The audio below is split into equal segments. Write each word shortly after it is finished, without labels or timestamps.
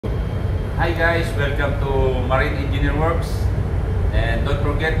Hi guys, welcome to Marine Engineer Works, and don't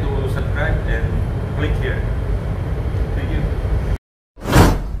forget to subscribe and click here. Thank you.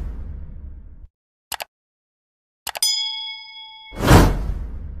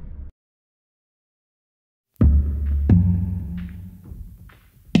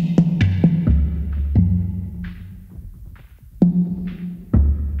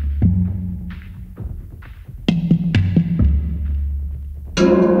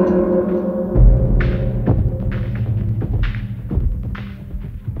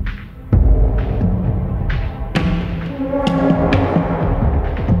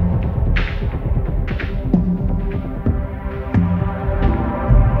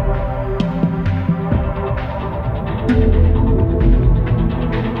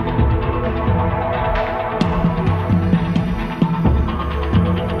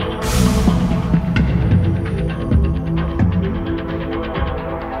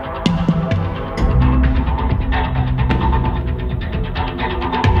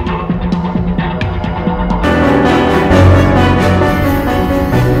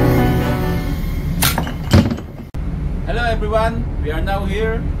 Hello everyone, we are now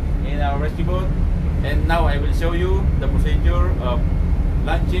here in our rescue boat, and now I will show you the procedure of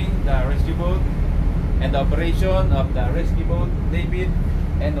launching the rescue boat and the operation of the rescue boat davit,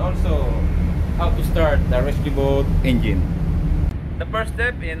 and also how to start the rescue boat engine. The first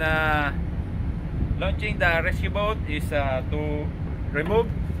step in launching the rescue boat is to remove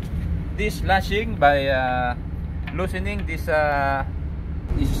this lashing by loosening this turn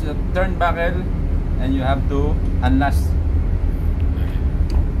buckle, and you have to unlash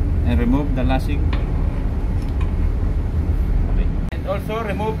and remove the lashing. Okay. And also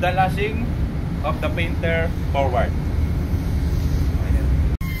remove the lashing of the painter forward.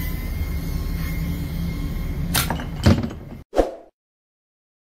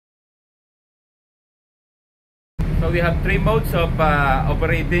 So we have three modes of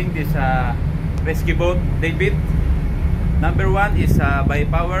operating this rescue boat davit. Number one is by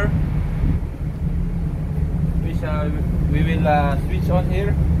power, which we will switch on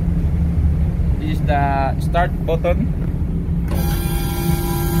here. This is the start button.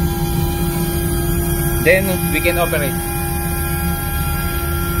 Then we can operate.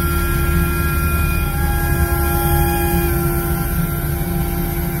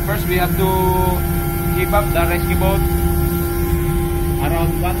 First, we have to keep up the rescue boat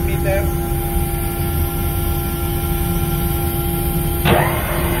around 1 meter.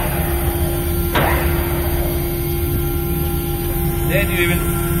 Then we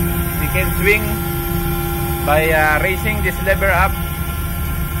can swing by raising this lever up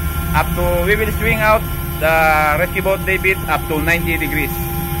to, we will swing out the rescue boat davit up to 90 degrees.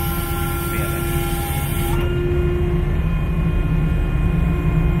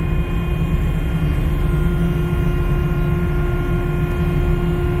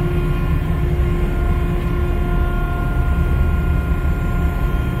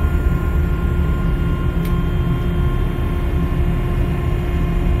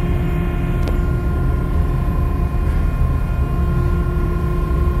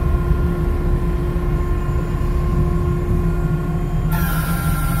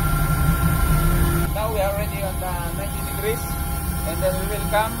 And then we will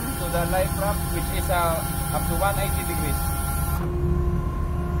come to the life raft, which is up to 180 degrees.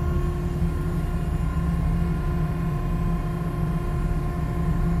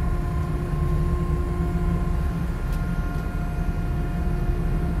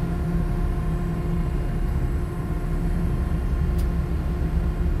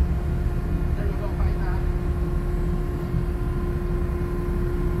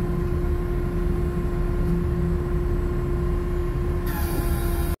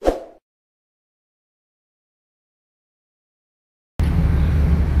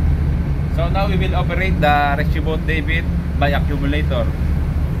 So now we will operate the rescue boat davit by accumulator.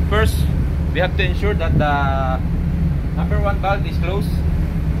 First, we have to ensure that the number one valve is closed.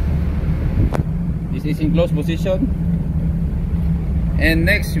 This is in closed position. And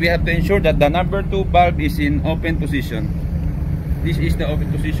next, we have to ensure that the number two valve is in open position. This is the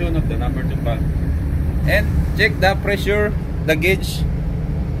open position of the number two valve. And check the pressure, the gauge,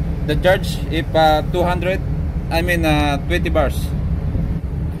 the charge if 20 bars.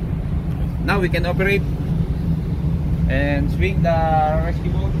 Now we can operate and swing the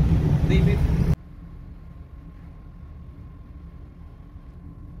rescue boat davit.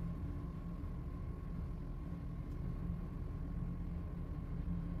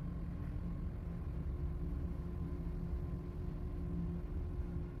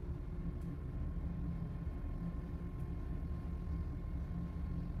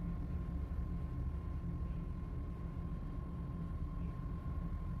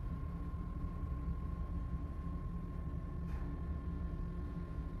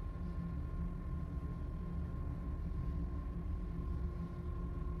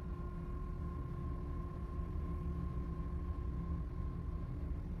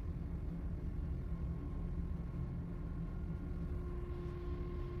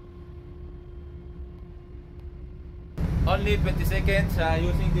 only 20 seconds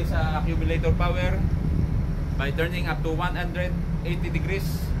using this accumulator power by turning up to 180 degrees.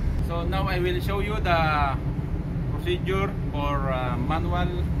 So now I will show you the procedure for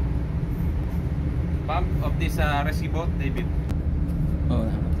manual pump of this rescue boat, David. Oh.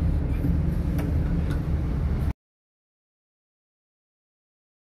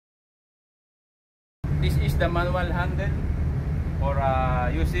 This is the manual handle for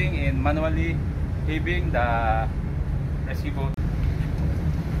using in manually heaving the rescue boat.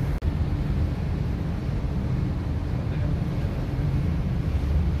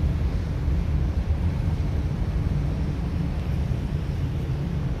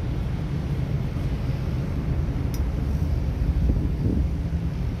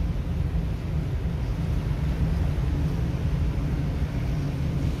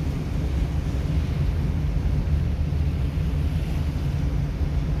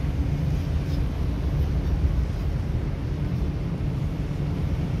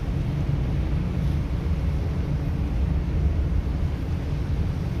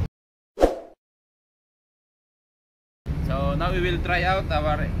 So now we will try out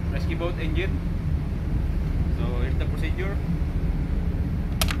our rescue boat engine. So here's the procedure.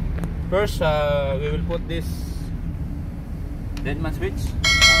 First, we will put this deadman switch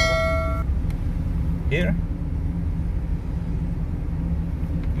here.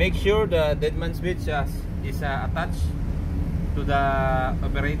 Make sure the deadman switch is attached to the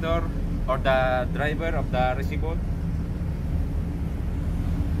operator or the driver of the rescue boat.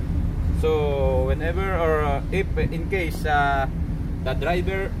 So whenever or if in case the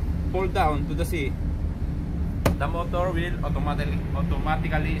driver fall down to the sea, the motor will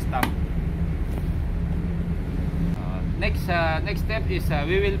automatically stop. Next step is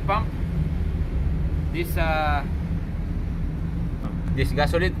we will pump this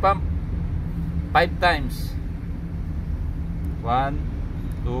gasoline pump 5 times. 1,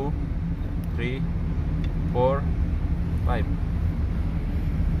 2, 3, 4, 5.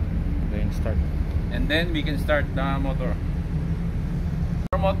 Then start, and then we can start the motor.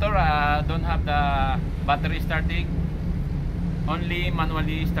 Our motor don't have the battery starting, only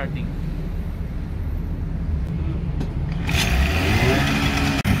manually starting.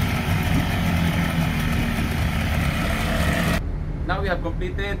 Now we have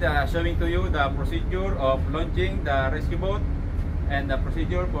completed showing to you the procedure of launching the rescue boat and the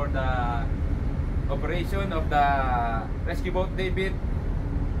procedure for the operation of the rescue boat David,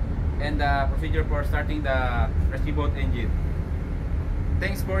 and the procedure for starting the rescue boat engine.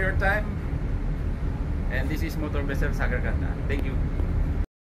 Thanks for your time, and this is Motor Vessel Sagarganda. Thank you.